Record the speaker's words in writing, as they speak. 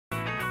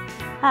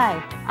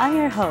Hi, I'm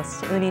your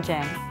host, Uni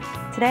Jang.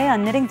 Today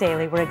on Knitting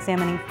Daily, we're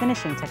examining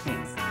finishing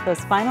techniques, those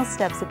final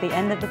steps at the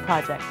end of the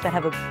project that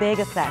have a big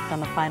effect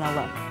on the final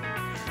look.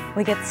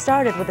 We get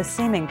started with a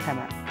seaming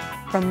primer,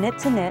 from knit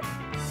to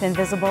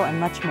invisible, and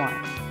much more.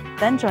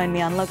 Then join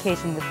me on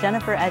location with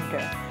Jennifer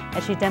Edgar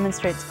as she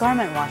demonstrates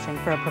garment washing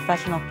for a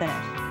professional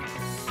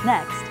finish.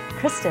 Next,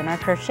 Kristen, our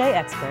crochet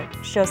expert,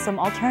 shows some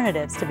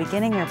alternatives to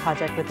beginning your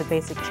project with the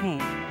basic chain.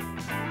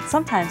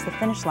 Sometimes the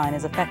finish line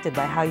is affected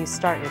by how you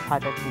start your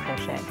project in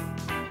crochet.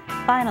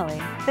 Finally,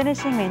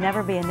 finishing may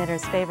never be a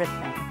knitter's favorite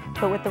thing,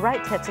 but with the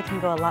right tips it can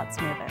go a lot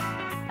smoother.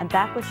 I'm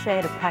back with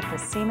Shay to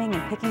practice seaming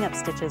and picking up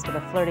stitches with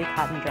a flirty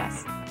cotton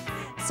dress.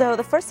 So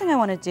the first thing I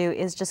want to do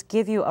is just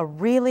give you a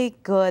really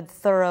good,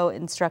 thorough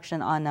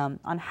instruction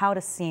on how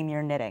to seam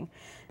your knitting.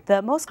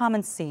 The most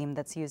common seam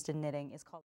that's used in knitting is called